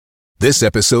This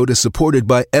episode is supported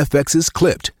by FX's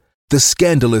Clipped, the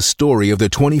scandalous story of the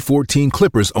 2014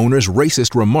 Clippers owner's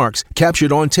racist remarks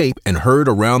captured on tape and heard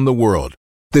around the world.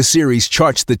 The series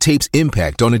charts the tape's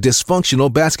impact on a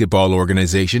dysfunctional basketball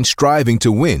organization striving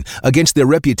to win against their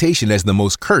reputation as the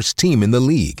most cursed team in the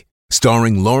league.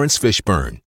 Starring Lawrence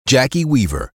Fishburne, Jackie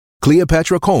Weaver,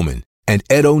 Cleopatra Coleman, and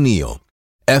Ed O'Neill.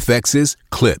 FX's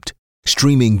Clipped,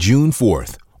 streaming June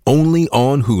 4th, only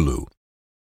on Hulu.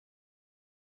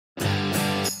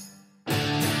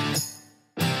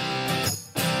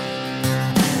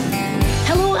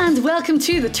 Welcome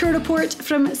to the Tour Report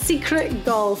from Secret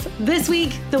Golf. This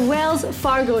week, the Wells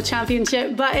Fargo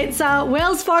Championship, but it's a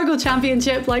Wells Fargo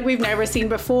Championship like we've never seen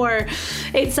before.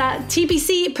 It's at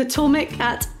TPC Potomac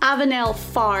at Avenel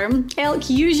Farm. Elk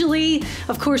usually,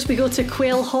 of course, we go to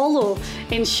Quail Hollow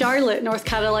in Charlotte, North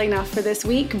Carolina for this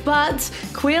week, but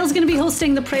Quail's going to be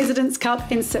hosting the President's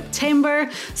Cup in September,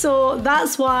 so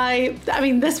that's why,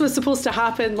 this was supposed to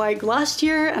happen like last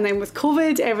year, and then with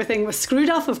COVID, everything was screwed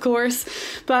up, of course,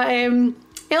 but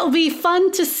it'll be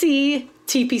fun to see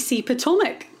TPC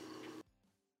Potomac.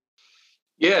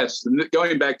 Yes, and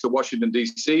going back to Washington,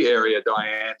 D.C. area,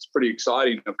 Diane, it's pretty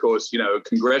exciting. Of course,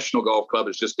 Congressional Golf Club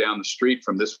is just down the street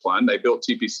from this one. They built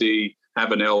TPC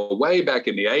Avenel way back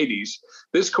in the 80s.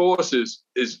 This course is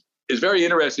very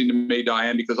interesting to me,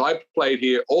 Diane, because I played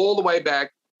here all the way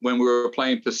back when we were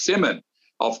playing Persimmon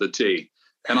off the tee.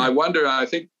 And I wonder, I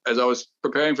think as I was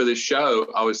preparing for this show,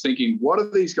 I was thinking, what are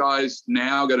these guys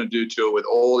now going to do to it with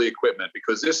all the equipment?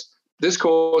 Because this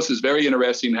course is very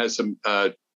interesting, has some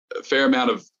a fair amount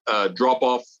of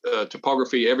drop-off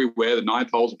topography everywhere. The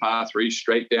ninth hole's a par 3,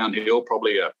 straight downhill,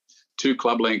 probably a 2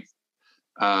 club length,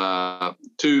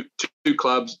 two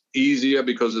clubs easier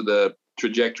because of the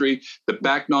trajectory. The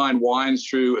back nine winds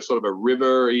through a sort of a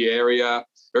rivery area,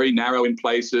 very narrow in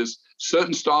places.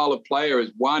 Certain style of player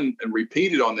is won and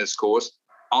repeated on this course.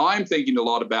 I'm thinking a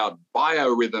lot about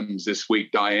biorhythms this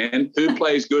week, Diane. Who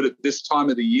plays good at this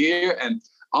time of the year? And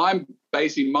I'm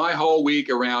basing my whole week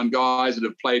around guys that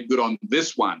have played good on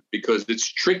this one because it's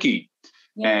tricky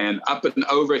and up and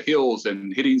over hills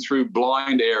and hitting through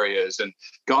blind areas. And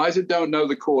guys that don't know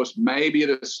the course may be at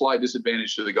a slight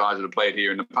disadvantage to the guys that have played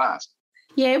here in the past.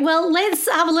 Yeah, well, let's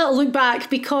have a little look back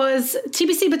because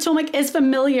TPC Potomac is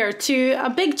familiar to a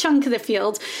big chunk of the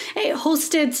field. It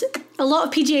hosted a lot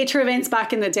of PGA Tour events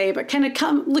back in the day, but kind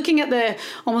of looking at the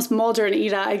almost modern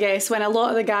era, I guess, when a lot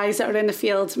of the guys that are in the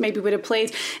field maybe would have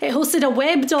played. It hosted a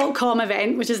web.com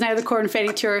event, which is now the Corn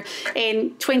Ferry Tour,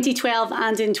 in 2012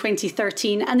 and in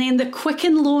 2013. And then the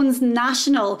Quicken Loans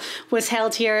National was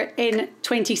held here in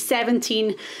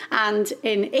 2017 and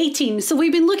in 18. So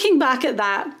we've been looking back at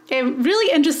that.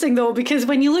 Really interesting though, because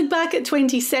when you look back at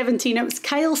 2017, it was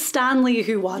Kyle Stanley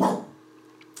who won.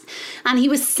 And he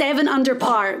was 7 under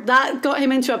par. That got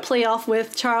him into a playoff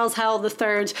with Charles Howell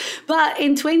III. But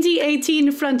in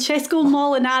 2018, Francesco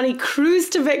Molinari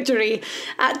cruised to victory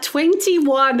at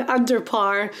 21 under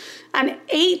par, an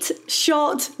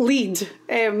 8-shot lead,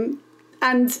 and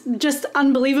just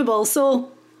unbelievable.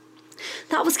 So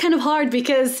that was kind of hard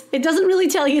because it doesn't really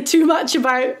tell you too much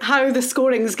about how the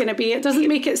scoring is going to be. It doesn't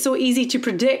make it so easy to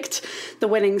predict the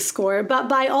winning score. But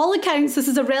by all accounts, this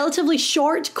is a relatively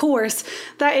short course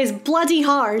that is bloody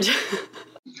hard.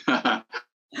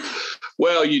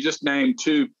 Well, you just named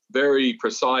 2 very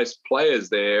precise players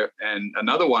there. And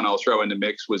another one I'll throw in the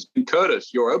mix was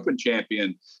Curtis, your Open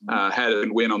champion, had a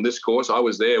win on this course. I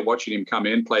was there watching him come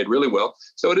in, played really well.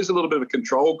 So it is a little bit of a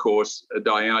controlled course,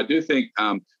 Diane. I do think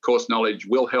course knowledge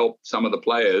will help some of the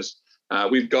players.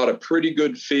 We've got a pretty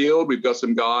good field. We've got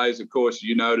some guys, of course,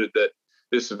 you noted that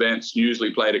this event's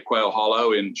usually played at Quail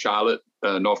Hollow in Charlotte,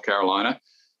 North Carolina.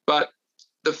 But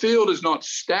the field is not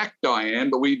stacked, Diane,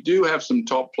 but we do have some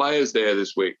top players there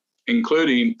this week,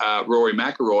 including Rory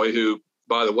McIlroy, who,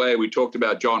 by the way, we talked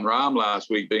about John Rahm last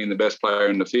week being the best player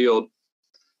in the field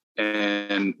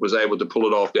and was able to pull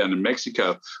it off down in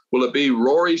Mexico. Will it be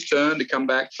Rory's turn to come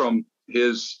back from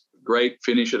his great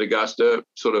finish at Augusta,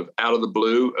 sort of out of the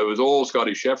blue? It was all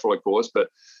Scotty Scheffler, of course, but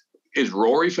is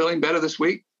Rory feeling better this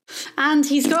week? And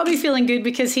he's got to be feeling good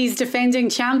because he's defending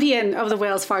champion of the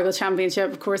Wells Fargo Championship,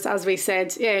 of course, as we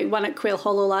said, won at Quail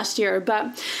Hollow last year.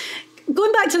 But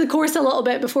going back to the course a little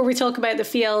bit before we talk about the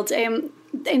field, in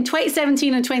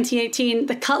 2017 and 2018,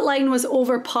 the cut line was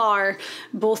over par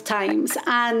both times.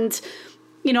 And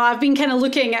you know, I've been kind of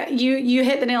looking at, you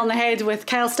hit the nail on the head with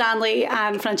Kyle Stanley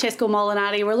and Francesco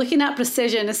Molinari. We're looking at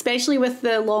precision, especially with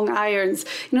the long irons.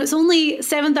 You know, it's only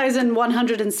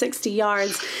 7,160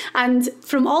 yards. And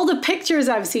from all the pictures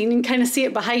I've seen, you can kind of see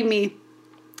it behind me,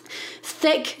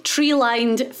 thick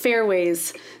tree-lined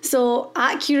fairways. So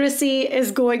accuracy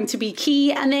is going to be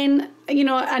key. And then,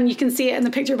 and you can see it in the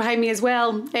picture behind me as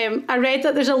well. I read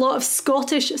that there's a lot of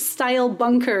Scottish-style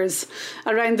bunkers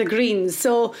around the greens.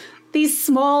 So these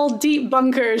small, deep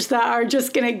bunkers that are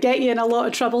just going to get you in a lot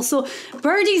of trouble. So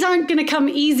birdies aren't going to come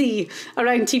easy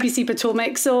around TPC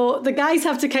Potomac. So the guys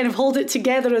have to kind of hold it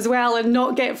together as well and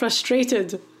not get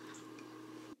frustrated.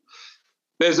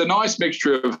 There's a nice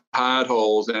mixture of hard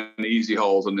holes and easy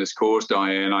holes on this course,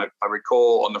 Diane. I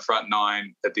recall on the front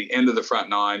nine, at the end of the front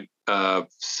nine,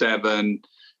 7,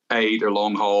 8 are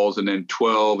long holes, and then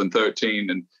 12 and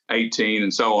 13 and 18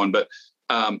 and so on. But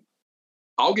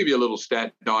I'll give you a little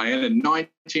stat, Diane. In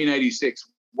 1986,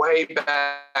 way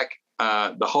back,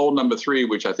 the hole number 3,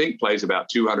 which I think plays about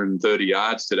 230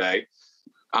 yards today,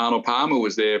 Arnold Palmer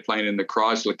was there playing in the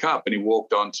Chrysler Cup, and he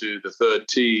walked onto the third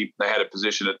tee. They had a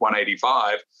position at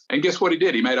 185. And guess what he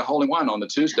did? He made a hole-in-one on the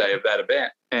Tuesday of that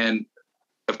event. And,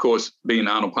 of course, being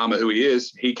Arnold Palmer who he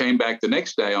is, he came back the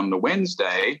next day on the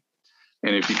Wednesday.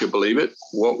 And if you could believe it,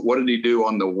 what did he do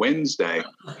on the Wednesday?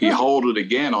 He holed it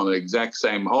again on the exact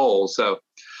same hole. So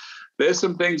there's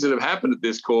some things that have happened at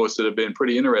this course that have been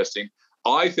pretty interesting.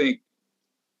 I think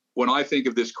when I think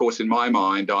of this course in my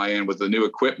mind, Diane, with the new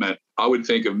equipment, I would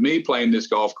think of me playing this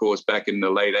golf course back in the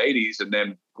late 80s, and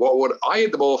then what would I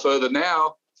hit the ball further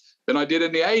now than I did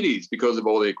in the 80s because of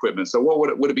all the equipment. So what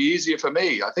would it be easier for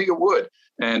me? I think it would.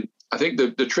 And I think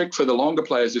the trick for the longer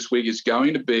players this week is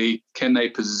going to be, can they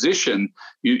position,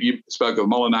 you spoke of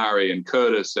Molinari and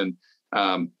Curtis and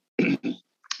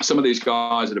some of these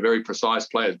guys that are very precise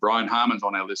players. Brian Harmon's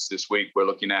on our list this week. We're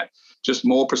looking at just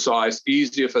more precise,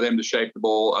 easier for them to shape the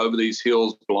ball over these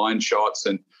hills, blind shots,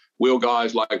 and will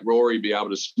guys like Rory be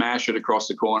able to smash it across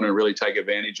the corner and really take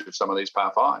advantage of some of these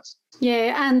par fives?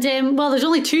 Yeah, and there's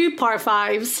only 2 par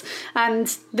fives,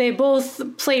 and they both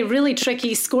play really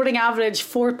tricky. Scoring average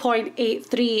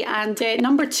 4.83, and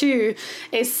number 2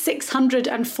 is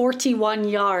 641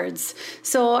 yards.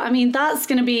 So, I mean, that's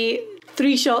going to be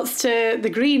 3 shots to the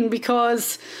green,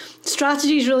 because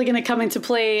strategy is really going to come into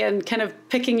play and kind of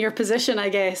picking your position, I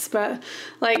guess. But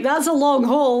like, that's a long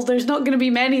hole. There's not going to be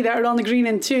many that are on the green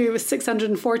in 2 with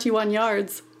 641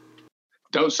 yards.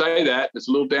 Don't say that. It's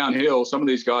a little downhill. Some of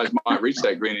these guys might reach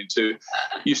that green in 2.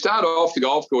 You start off the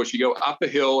golf course, you go up a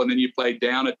hill, and then you play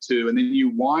down at 2, and then you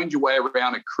wind your way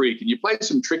around a creek, and you play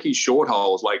some tricky short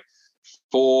holes like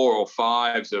 4 or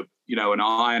 5s of, an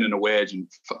iron and a wedge, and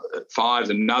 5's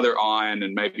another iron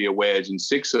and maybe a wedge, and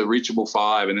 6 a reachable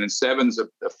 5, and then 7's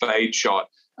a fade shot.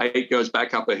 8 goes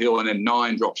back up a hill, and then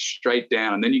 9 drops straight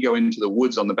down. And then you go into the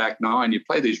woods on the back 9. You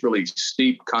play these really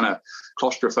steep kind of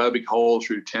claustrophobic holes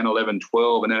through 10, 11,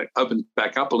 12, and then it opens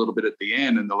back up a little bit at the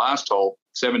end. And the last hole,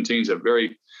 17's a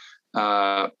very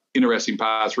interesting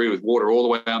par 3 with water all the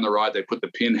way on the right. They put the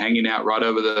pin hanging out right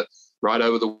over the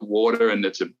water, and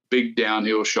it's a big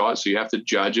downhill shot, so you have to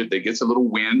judge it. There gets a little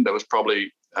wind. That was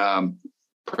probably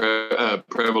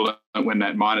prevalent when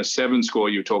that -7 score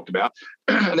you talked about.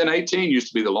 And then 18 used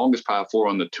to be the longest par 4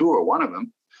 on the tour, one of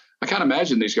them. I can't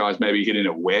imagine these guys maybe hitting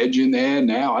a wedge in there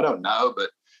now. I don't know, but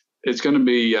it's going to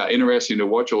be interesting to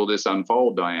watch all this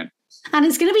unfold, Diane. And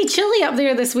it's going to be chilly up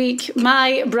there this week.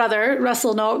 My brother,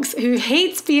 Russell Knox, who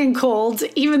hates being cold,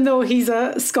 even though he's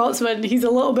a Scotsman, he's a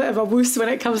little bit of a wuss when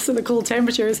it comes to the cold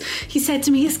temperatures. He said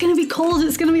to me, it's going to be cold.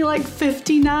 It's going to be like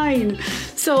 59.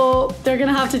 So they're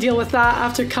going to have to deal with that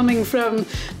after coming from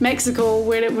Mexico,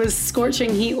 where it was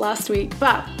scorching heat last week.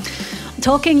 But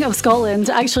talking of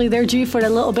Scotland, actually they're due for a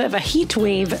little bit of a heat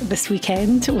wave this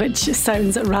weekend, which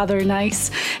sounds rather nice.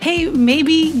 Hey,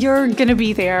 maybe you're going to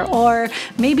be there, or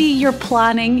maybe you're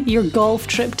planning your golf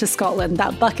trip to Scotland,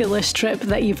 that bucket list trip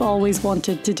that you've always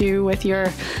wanted to do with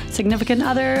your significant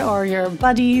other or your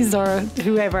buddies or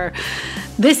whoever.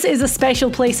 This is a special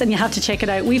place and you have to check it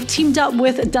out. We've teamed up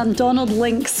with Dundonald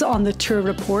Links on the tour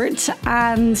report,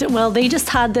 and well, they just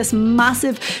had this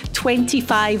massive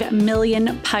 £25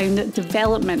 million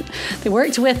development. They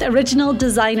worked with original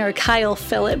designer Kyle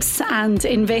Phillips and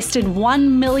invested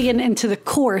 $1 million into the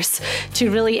course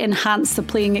to really enhance the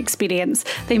playing experience.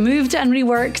 They moved and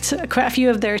reworked quite a few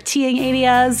of their teeing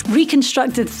areas,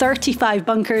 reconstructed 35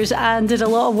 bunkers, and did a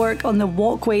lot of work on the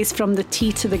walkways from the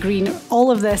tee to the green. All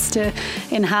of this to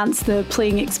enhance the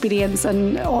playing experience,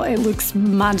 and it looks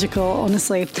magical,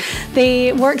 honestly.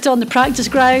 They worked on the practice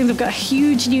ground. They've got a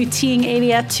huge new teeing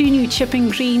area, 2 new chipping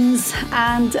greens,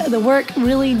 and the work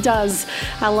really does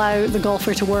allow the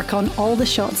golfer to work on all the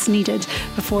shots needed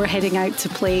before heading out to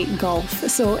play golf.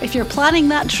 So if you're planning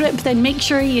that trip, then make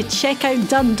sure you check out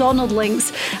Dundonald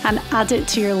Links and add it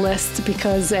to your list,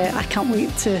 because I can't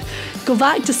wait to go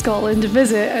back to Scotland to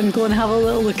visit and go and have a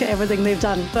little look at everything they've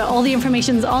done. But all the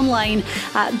information's online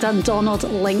at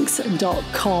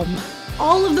dundonaldlinks.com.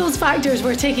 All of those factors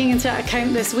we're taking into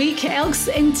account this week. Elk's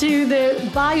into the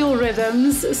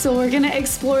biorhythms, so we're going to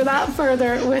explore that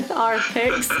further with our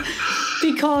picks,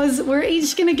 because we're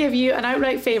each going to give you an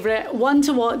outright favourite, one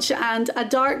to watch, and a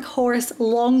dark horse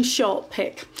long shot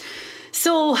pick.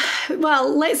 So,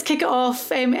 well, let's kick it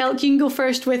off. Elk, you can go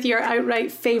first with your outright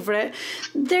favourite.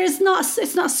 It's not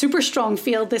a super strong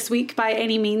field this week by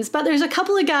any means, but there's a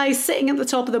couple of guys sitting at the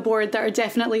top of the board that are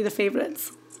definitely the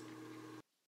favourites.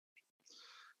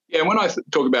 Yeah, when I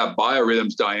talk about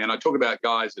biorhythms, Diane, I talk about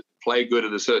guys that play good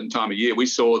at a certain time of year. We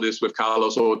saw this with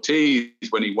Carlos Ortiz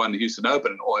when he won the Houston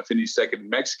Open or finished second in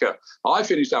Mexico. I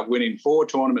finished up winning 4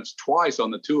 tournaments twice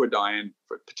on the tour, Diane.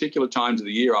 For particular times of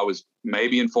the year, I was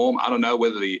maybe in form. I don't know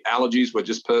whether the allergies were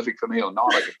just perfect for me or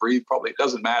not. I could breathe probably. It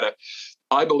doesn't matter.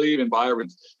 I believe in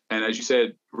biorhythms. And as you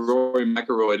said, Rory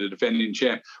McIlroy, the defending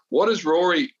champ. What is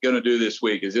Rory going to do this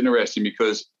week is interesting,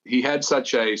 because he had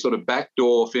such a sort of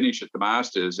backdoor finish at the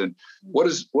Masters. And what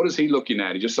is he looking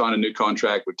at? He just signed a new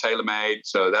contract with TaylorMade,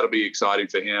 so that'll be exciting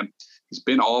for him. He's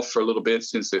been off for a little bit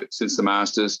since the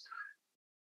Masters.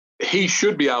 He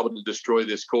should be able to destroy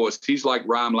this course. He's like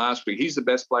Rahm last week. He's the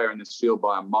best player in this field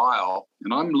by a mile.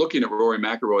 And I'm looking at Rory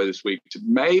McIlroy this week to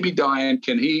maybe, Diane,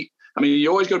 can he... I mean, you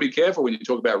always got to be careful when you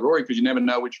talk about Rory, because you never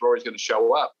know which Rory's going to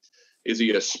show up. Is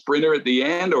he a sprinter at the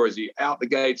end, or is he out the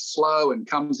gate slow and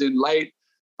comes in late?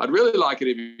 I'd really like it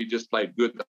if he just played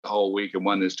good the whole week and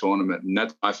won this tournament. And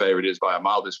that's my favorite, is by a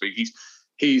mile this week.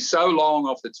 He's so long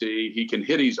off the tee. He can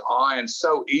hit his iron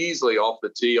so easily off the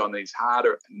tee on these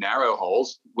harder, narrow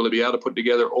holes. Will he be able to put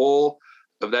together all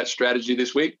of that strategy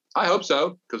this week? I hope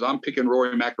so, because I'm picking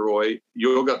Rory McIlroy.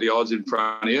 You've got the odds in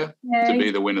front of you to be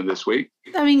the winner this week.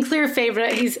 I mean, clear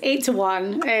favourite. He's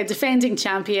 8-1, defending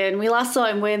champion. We last saw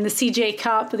him win the CJ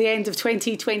Cup at the end of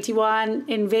 2021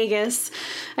 in Vegas.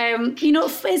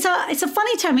 It's a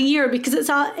funny time of year, because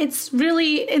it's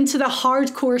really into the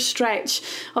hardcore stretch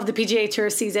of the PGA Tour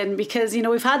season, because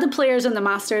we've had the Players and the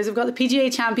Masters. We've got the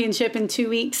PGA Championship in 2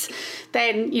 weeks.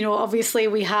 Then obviously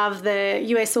we have the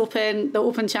US Open, the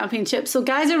Open Championship. So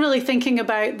guys are really thinking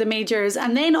about the majors,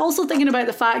 and then also thinking about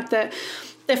the fact that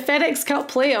the FedEx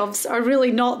Cup playoffs are really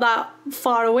not that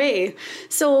far away.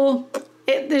 So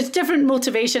there's different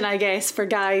motivation, I guess, for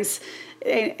guys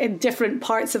in different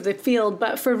parts of the field.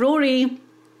 But for Rory,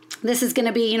 this is going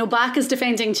to be, back as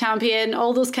defending champion,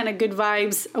 all those kind of good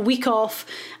vibes, a week off,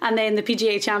 and then the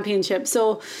PGA Championship.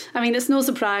 So, I mean, it's no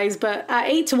surprise, but at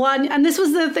 8-1, and this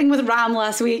was the thing with Rahm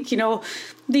last week,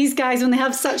 these guys, when they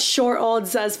have such short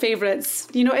odds as favourites,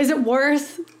 is it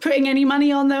worth putting any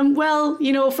money on them? Well,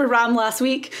 for Rahm last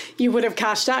week, you would have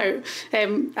cashed out.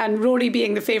 And Rory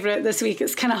being the favourite this week,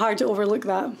 it's kind of hard to overlook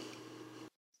that.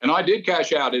 And I did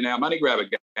cash out in our money grabber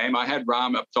game. I had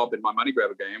Rahm up top in my money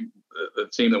grabber game, the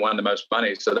team that won the most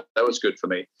money. So that was good for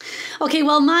me. Okay,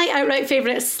 well, my outright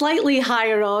favourite is slightly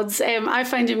higher odds. I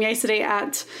found him yesterday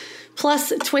at plus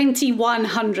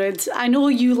 2,100. I know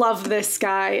you love this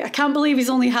guy. I can't believe he's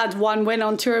only had one win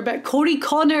on tour, but Corey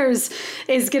Connors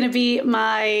is going to be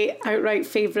my outright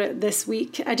favourite this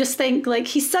week. I just think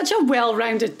he's such a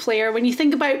well-rounded player. When you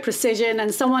think about precision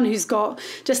and someone who's got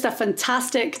just a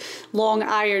fantastic long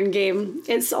iron game,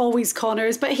 it's always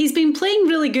Connors. But he's been playing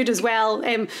really good as well.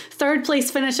 Third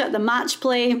place finish at the match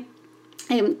play.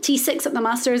 T6 at the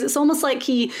Masters. It's almost like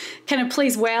he kind of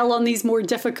plays well on these more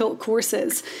difficult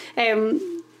courses. And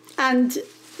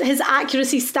his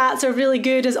accuracy stats are really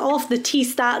good. His off the tee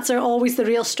stats are always the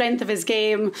real strength of his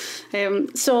game.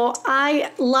 So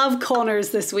I love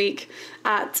Connors this week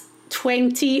at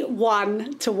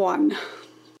 21-1.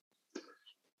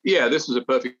 Yeah, this is a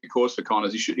perfect course for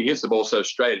Connors. He hits the ball so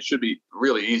straight. It should be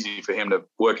really easy for him to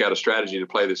work out a strategy to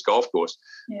play this golf course.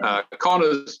 Yeah.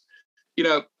 Connors,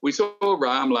 we saw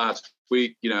Rahm last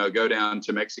week, go down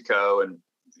to Mexico, and,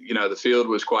 the field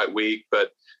was quite weak, but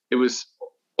it was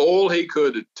all he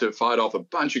could to fight off a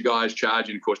bunch of guys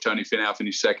charging. Of course, Tony Finau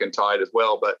finished second, tied as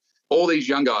well, but all these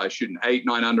young guys shooting 8,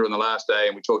 9 under on the last day.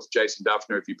 And we talked to Jason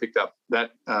Duffner, if you picked up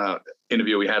that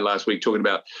interview we had last week, talking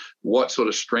about what sort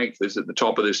of strength is at the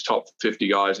top of this top 50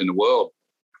 guys in the world.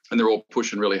 And they're all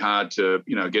pushing really hard to,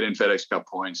 get in FedEx Cup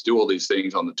points, do all these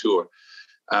things on the tour.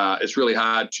 it's really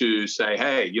hard to say,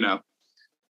 hey,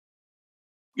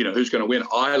 who's going to win.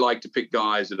 I like to pick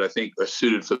guys that I think are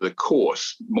suited for the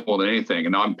course more than anything.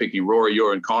 And I'm picking Rory,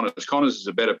 you and Connors. Connors is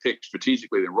a better pick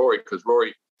strategically than Rory, because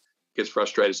Rory gets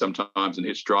frustrated sometimes and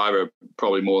hits driver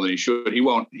probably more than he should.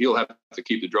 He'll have to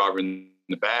keep the driver in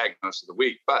the bag most of the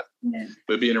week, but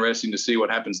it'll be interesting to see what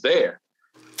happens there.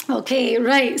 Okay,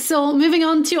 right. So moving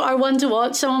on to our one to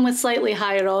watch, someone with slightly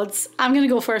higher odds. I'm going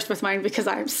to go first with mine because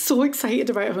I'm so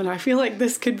excited about him and I feel like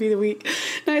this could be the week.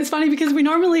 Now, it's funny because we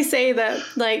normally say that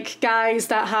like guys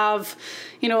that have,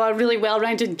 a really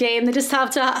well-rounded game, they just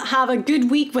have to have a good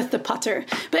week with the putter.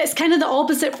 But it's kind of the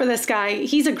opposite for this guy.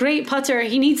 He's a great putter.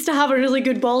 He needs to have a really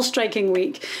good ball striking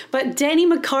week. But Denny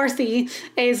McCarthy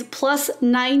is plus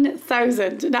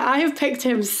 9,000. Now, I have picked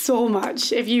him so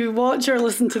much. If you watch or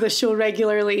listen to the show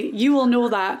regularly, you will know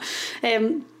that.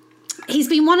 He's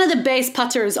been one of the best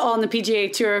putters on the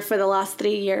PGA Tour for the last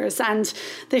 3 years, and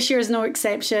this year is no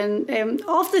exception.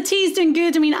 Off the tee, he's doing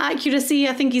good. I mean, accuracy,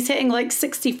 I think he's hitting like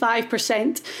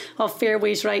 65% of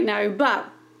fairways right now. But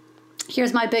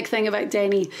here's my big thing about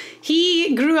Denny.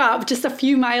 He grew up just a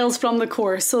few miles from the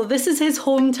course, so this is his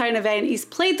hometown event. He's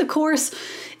played the course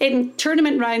in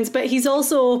tournament rounds, but he's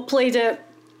also played it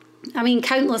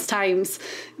countless times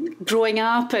growing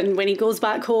up, and when he goes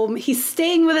back home, he's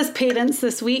staying with his parents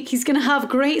this week. He's going to have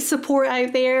great support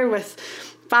out there with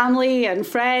family and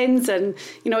friends, and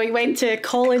he went to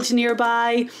college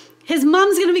nearby. His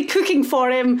mum's going to be cooking for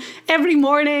him every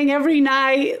morning, every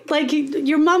night. Like,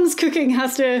 your mum's cooking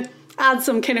has to add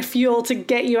some kind of fuel to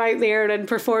get you out there and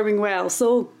performing well.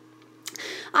 So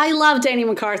I love Denny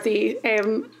McCarthy.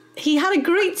 He had a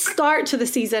great start to the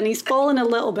season. He's fallen a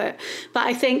little bit, but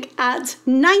I think at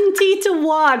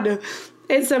 90-1,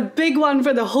 it's a big one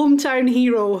for the hometown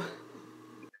hero.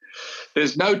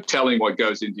 There's no telling what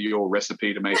goes into your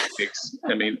recipe to make picks.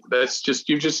 I mean,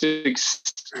 you've just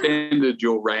extended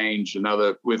your range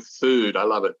with food. I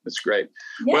love it. It's great.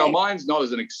 Yeah. Well, mine's not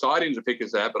as exciting to pick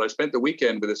as that, but I spent the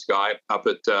weekend with this guy up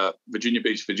at Virginia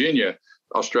Beach, Virginia,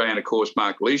 Australian, of course,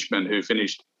 Mark Leishman, who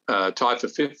finished tied for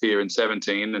 5th here in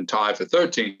 17 and tied for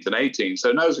 13th in 18.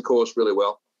 So knows the course really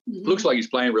well. Mm-hmm. Looks like he's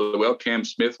playing really well. Cam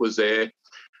Smith was there.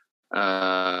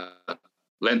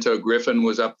 Lento Griffin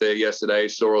was up there yesterday,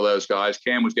 saw all those guys.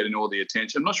 Cam was getting all the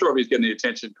attention. I'm not sure if he's getting the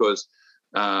attention because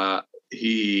of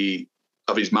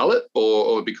his mullet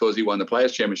or because he won the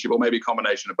Players' Championship, or maybe a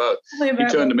combination of both. He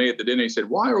turned to me at the dinner. He said,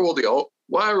 "Why are all the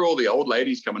old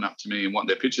ladies coming up to me and wanting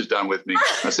their pictures done with me?"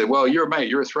 I said, "Well, you're a mate.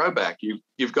 You're a throwback.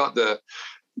 You've got the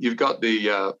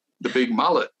big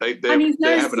mullet. They're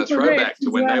having a throwback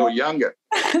to when they were younger."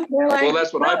 Well,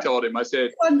 that's what I told him. I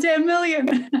said, "On 10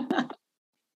 million."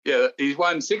 Yeah, he's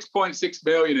won $6.6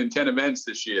 million in 10 events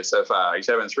this year so far. He's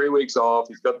having 3 weeks off.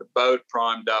 He's got the boat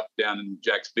primed up down in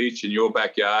Jack's Beach in your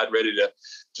backyard, ready to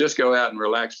just go out and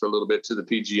relax for a little bit to the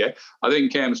PGA. I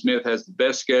think Cam Smith has the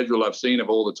best schedule I've seen of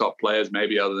all the top players,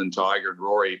 maybe other than Tiger and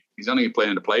Rory. He's only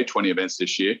planning to play 20 events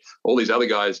this year. All these other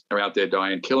guys are out there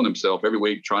dying, killing himself every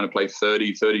week, trying to play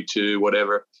 30, 32,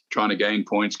 whatever, trying to gain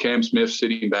points. Cam Smith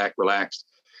sitting back, relaxed.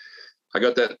 I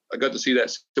got to see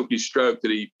that silky stroke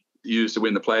that he used to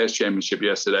win the Players' Championship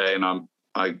yesterday, and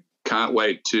I can't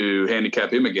wait to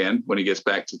handicap him again when he gets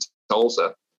back to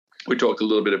Tulsa. We talked a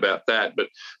little bit about that, but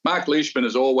Mark Leishman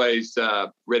is always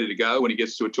ready to go when he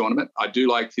gets to a tournament. I do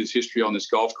like his history on this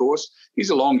golf course. He's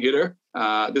a long hitter.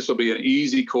 This will be an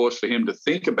easy course for him to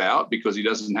think about because he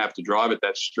doesn't have to drive it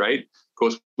that straight. Of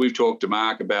course, we've talked to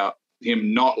Mark about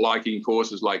him not liking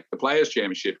courses like the Players'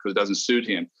 Championship because it doesn't suit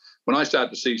him. When I start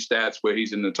to see stats where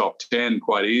he's in the top 10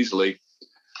 quite easily,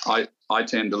 I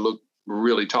tend to look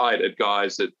really tight at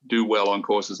guys that do well on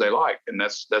courses they like, and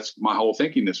that's my whole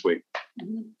thinking this week.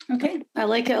 Okay, I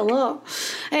like it a lot.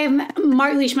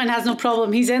 Mark Leishman has no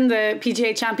problem. He's in the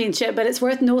PGA Championship, but it's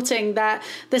worth noting that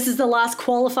this is the last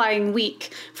qualifying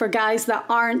week for guys that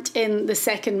aren't in the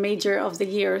second major of the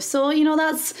year. So,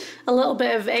 that's a little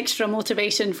bit of extra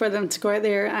motivation for them to go out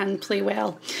there and play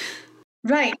well.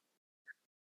 Right.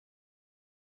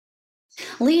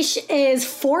 Leish is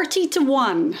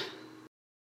 40-1.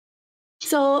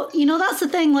 So, that's the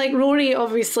thing, like Rory,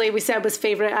 obviously, we said was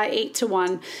favourite at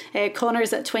 8-1,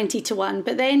 Connors at 20-1.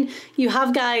 But then you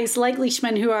have guys like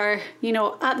Leishman who are,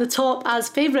 at the top as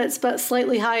favourites, but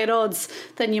slightly higher odds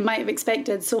than you might have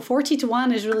expected. So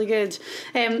 40-1 is really good.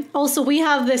 Also, we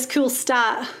have this cool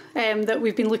stat that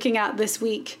we've been looking at this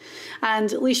week,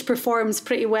 and Leish performs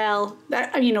pretty well,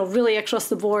 really across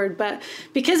the board. But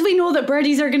because we know that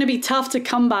birdies are going to be tough to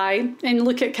come by, and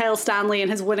look at Kyle Stanley and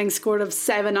his winning score of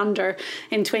 7 under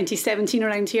in 2017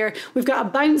 around here, we've got a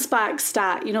bounce back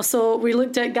stat, so we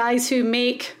looked at guys who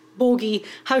make bogey,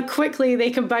 how quickly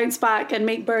they can bounce back and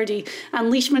make birdie.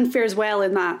 And Leishman fares well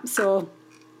in that. So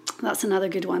that's another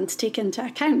good one to take into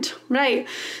account. Right.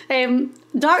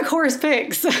 Dark horse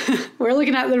picks. We're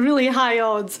looking at the really high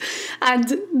odds.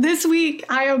 And this week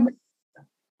I am...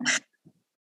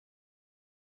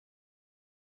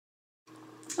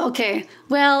 Okay.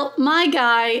 Well, my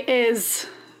guy is...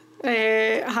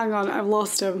 hang on, I've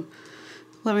lost him.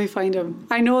 Let me find him.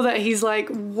 I know that he's like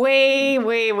way,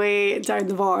 way, way down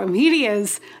the bottom. Here he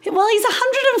is. Well, he's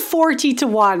 140 to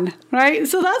 1, right?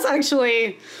 So that's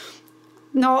actually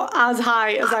not as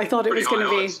high as I thought it was going to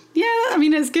be. Yeah, I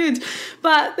mean, it's good.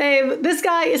 But this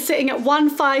guy is sitting at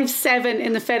 157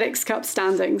 in the FedEx Cup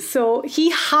standings. So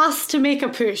he has to make a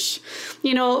push.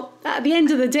 You know, at the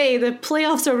end of the day, the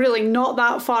playoffs are really not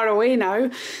that far away now.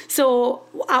 So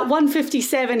at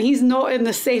 157, he's not in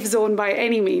the safe zone by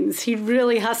any means. He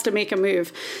really has to make a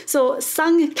move. So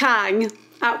Sung Kang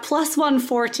at plus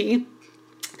 140.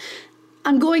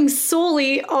 I'm going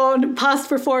solely on past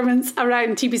performance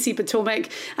around TPC Potomac.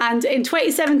 And in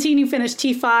 2017, he finished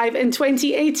T5. In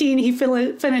 2018, he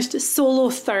finished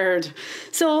solo third.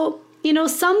 So, you know,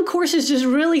 some courses just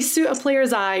really suit a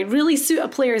player's eye, really suit a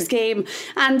player's game.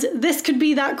 And this could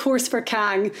be that course for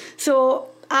Kang. So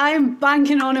I'm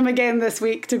banking on him again this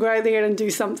week to go out there and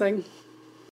do something.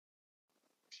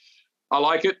 I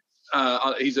like it.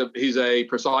 He's a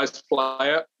precise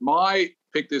player. My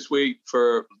pick this week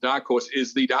for dark horse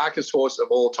is the darkest horse of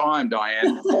all time,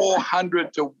 Diane.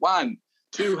 400 to 1,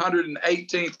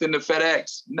 218th in the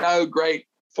FedEx. No great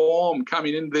form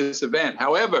coming into this event.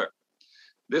 However,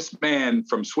 this man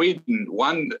from Sweden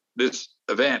won this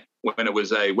event when it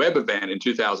was a web event in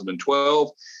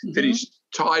 2012, finished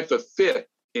tied for 5th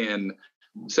in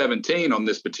 17 on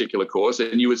this particular course.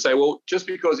 And you would say, well, just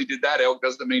because he did that, Elk,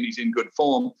 doesn't mean he's in good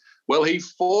form. Well, he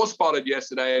 4-spotted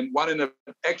yesterday and won in an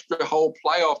extra hole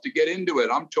playoff to get into it.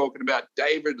 I'm talking about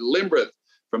David Limbreth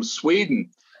from Sweden.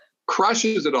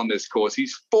 Crushes it on this course.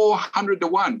 He's 400 to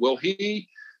 1. Will he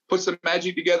put some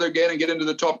magic together again and get into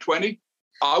the top 20?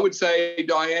 I would say,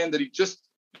 Diane, that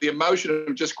the emotion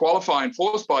of just qualifying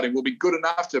 4-spotting will be good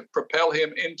enough to propel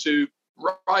him into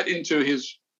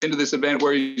this event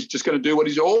where he's just going to do what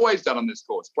he's always done on this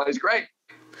course. Plays great.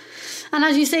 And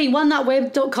as you say, he won that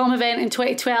web.com event in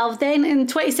 2012. Then in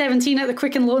 2017 at the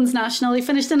Quicken Loans National, he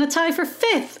finished in a tie for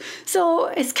 5th. So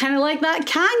it's kind of like that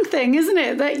Kang thing, isn't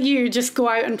it? That you just go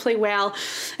out and play well.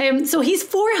 So he's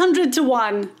 400 to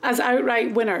 1 as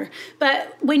outright winner.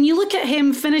 But when you look at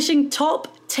him finishing top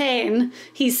 10,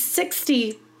 he's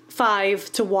 65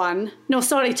 to 1. No,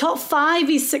 sorry, top 5,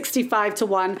 he's 65 to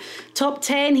 1. Top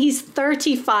 10, he's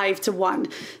 35 to 1.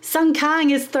 Sung Kang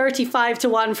is 35 to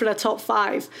 1 for a top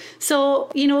 5. So,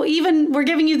 you know, even we're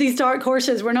giving you these dark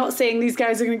horses. We're not saying these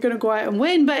guys are going to go out and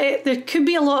win, but there could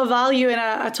be a lot of value in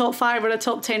a top 5 or a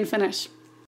top 10 finish.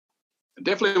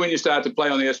 Definitely when you start to play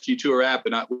on the SG Tour app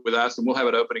and with us, and we'll have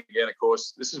it open again, of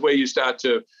course, this is where you start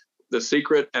to, the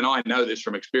secret, and I know this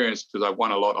from experience because I've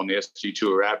won a lot on the SG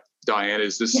Tour app, Diane,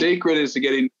 is the secret is to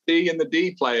getting C and the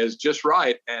D players just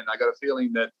right. And I got a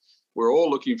feeling that we're all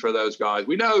looking for those guys.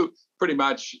 We know pretty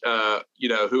much,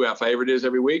 who our favorite is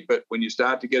every week. But when you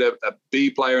start to get a B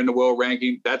player in the world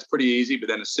ranking, that's pretty easy. But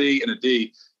then a C and a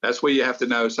D, that's where you have to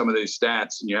know some of these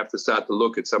stats and you have to start to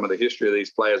look at some of the history of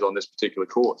these players on this particular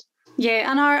course.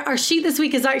 Yeah, and our sheet this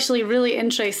week is actually really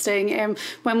interesting.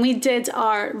 When we did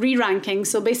our re-ranking,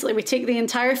 so basically we take the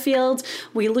entire field,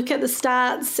 we look at the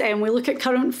stats, and we look at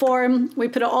current form, we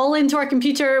put it all into our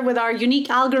computer with our unique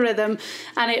algorithm,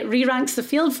 and it re-ranks the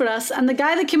field for us. And the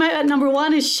guy that came out at number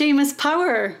 1 is Seamus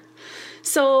Power.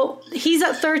 So he's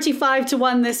at 35 to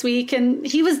 1 this week, and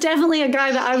he was definitely a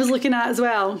guy that I was looking at as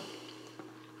well.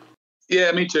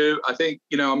 Yeah, me too. I think,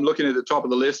 I'm looking at the top of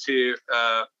the list here.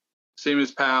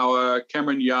 Seamus Power,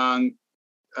 Cameron Young,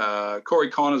 Corey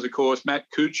Connors, of course, Matt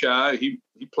Kuchar, he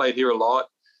played here a lot.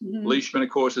 Leishman, of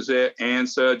course, is there.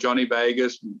 Answer, Johnny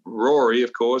Vegas, Rory,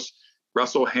 of course.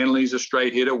 Russell Henley's a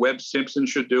straight hitter. Webb Simpson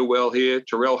should do well here.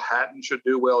 Terrell Hatton should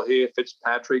do well here.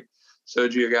 Fitzpatrick,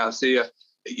 Sergio Garcia.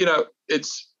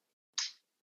 It's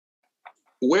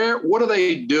what are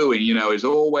they doing, is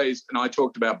always, and I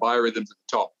talked about biorhythms at the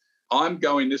top. I'm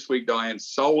going this week, Diane,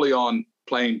 solely on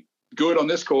playing good on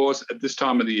this course at this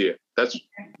time of the year.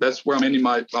 That's where I'm ending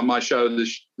my show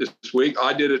this week.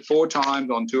 I did it 4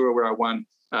 times on tour where I won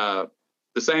the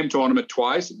same tournament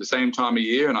twice at the same time of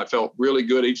year, and I felt really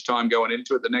good each time going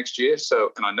into it the next year.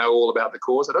 So, and I know all about the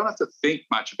course. I don't have to think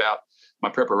much about my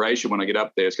preparation when I get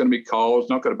up there. It's going to be cold. It's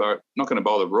not going to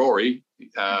bother Rory.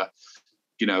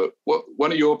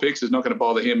 One of your picks is not going to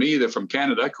bother him either from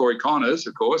Canada, Corey Connors,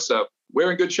 of course. So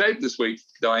we're in good shape this week,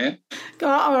 Diane.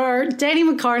 Or Denny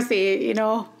McCarthy,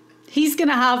 he's going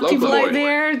to have Local people out boy.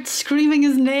 there screaming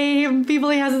his name, people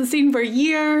he hasn't seen for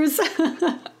years.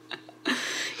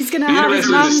 He's going to have his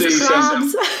mum's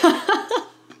crabs.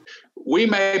 We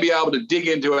may be able to dig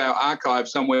into our archive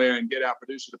somewhere and get our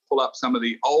producer to pull up some of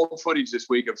the old footage this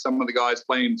week of some of the guys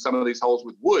playing some of these holes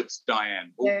with woods,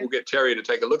 Diane. We'll get Terry to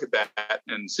take a look at that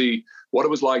and see what it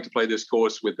was like to play this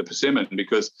course with the persimmon,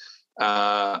 because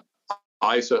I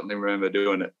certainly remember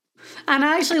doing it. And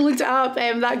I actually looked it up,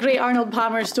 that great Arnold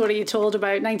Palmer story you told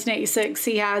about 1986.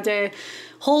 He had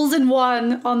holes in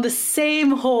one on the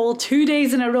same hole 2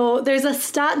 days in a row. There's a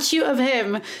statue of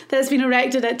him that's been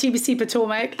erected at TBC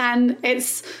Potomac, and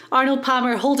it's Arnold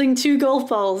Palmer holding 2 golf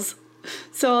balls.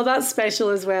 So that's special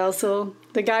as well. So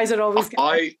the guys are always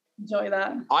going to enjoy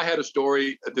that. I had a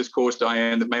story at this course,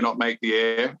 Diane, that may not make the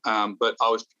air, but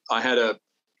I had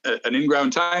an ingrown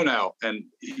toenail, and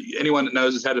anyone that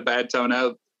knows has had a bad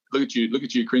toenail, look at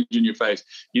you, cringe in your face.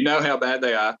 You know how bad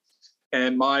they are.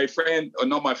 And my friend, or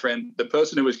not my friend, the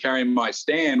person who was carrying my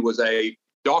stand was a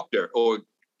doctor, or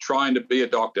trying to be a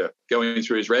doctor, going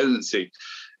through his residency.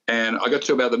 And I got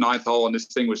to about the 9th hole, and this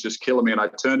thing was just killing me. And I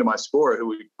turned to my scorer,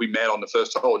 who we met on the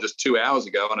first hole just 2 hours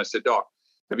ago, and I said, "Doc,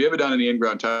 have you ever done any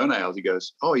ingrown toenails?" He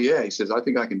goes, "Oh, yeah." He says, "I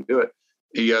think I can do it."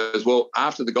 He goes, "Well,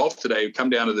 after the golf today, come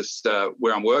down to this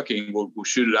where I'm working. We'll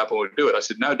shoot it up and we'll do it." I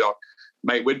said, "No, Doc.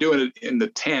 Mate, we're doing it in the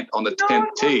tent on the 10th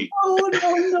tee."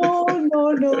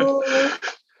 No.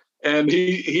 And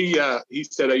he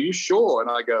said, "Are you sure?" And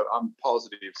I go, "I'm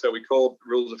positive." So we called the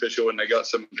rules official, and they got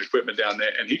some equipment down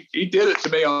there. And he did it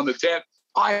to me on the 10th.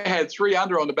 I had 3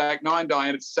 under on the back 9,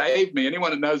 Diane. It saved me.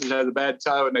 Anyone that knows it has a bad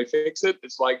toe and they fix it,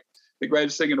 it's like the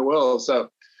greatest thing in the world. So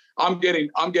I'm getting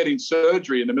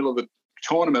surgery in the middle of the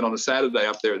tournament on a Saturday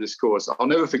up there at this course. I'll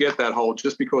never forget that hole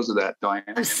just because of that, Diane.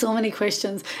 There's so many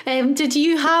questions. Did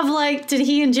you have did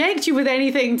he inject you with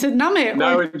anything to numb it?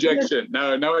 No injection.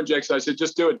 No injection. I said,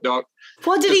 "Just do it, Doc."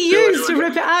 What did he use to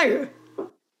rip it out?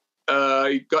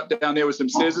 He got down there with some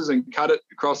scissors and cut it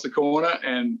across the corner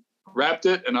and wrapped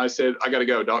it. And I said, "I got to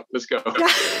go, Doc. Let's go."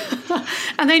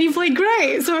 And then you played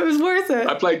great, so it was worth it.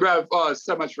 I played great. Oh, it's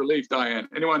so much relief, Diane.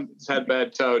 Anyone who's had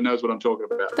bad toe knows what I'm talking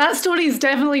about. That story is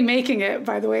definitely making it,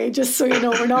 by the way. Just so you know,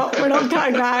 we're not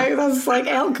cutting that out. That's like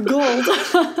elk gold.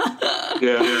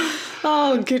 Yeah.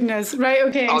 Oh goodness. Right.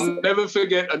 Okay. I'll never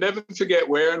forget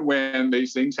where and when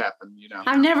these things happen.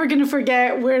 I'm never going to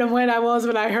forget where and when I was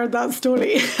when I heard that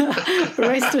story.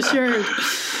 Rest assured.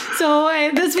 So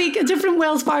this week, a different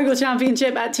Wells Fargo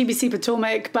Championship at TBC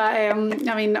Potomac, but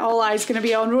all eyes going to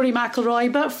be on Rory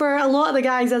McIlroy. But for a lot of the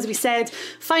guys, as we said,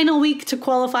 final week to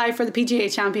qualify for the PGA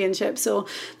Championship. So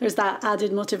there's that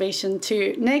added motivation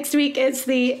too. Next week, it's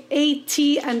the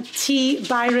AT&T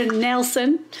Byron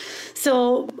Nelson.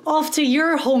 So off to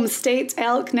your home state,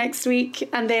 Elk, next week.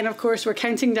 And then, of course, we're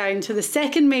counting down to the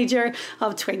second major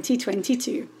of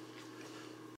 2022.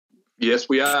 Yes,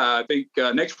 we are. I think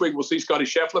next week we'll see Scotty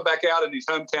Scheffler back out in his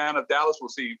hometown of Dallas. We'll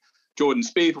see Jordan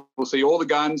Spieth. We'll see all the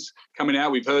guns coming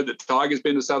out. We've heard that Tiger's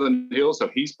been to Southern Hills, so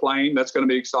he's playing. That's going to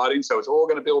be exciting. So it's all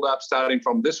going to build up starting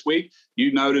from this week.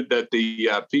 You noted that the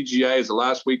PGA is the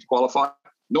last week to qualify.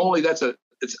 Normally that's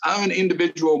its own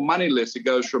individual money list. It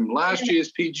goes from last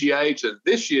year's PGA to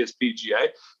this year's PGA.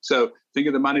 So think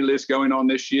of the money list going on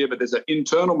this year, but there's an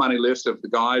internal money list of the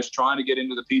guys trying to get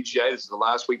into the PGA. This is the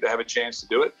last week they have a chance to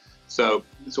do it. So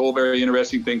it's all very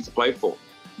interesting things to play for.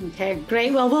 Okay,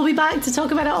 great. Well, we'll be back to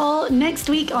talk about it all next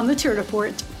week on the Tour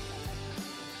Report.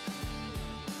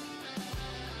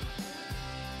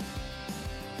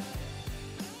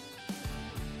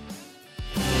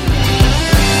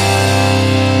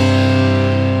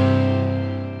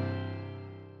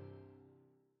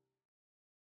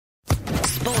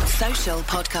 Sports Social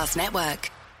Podcast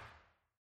Network.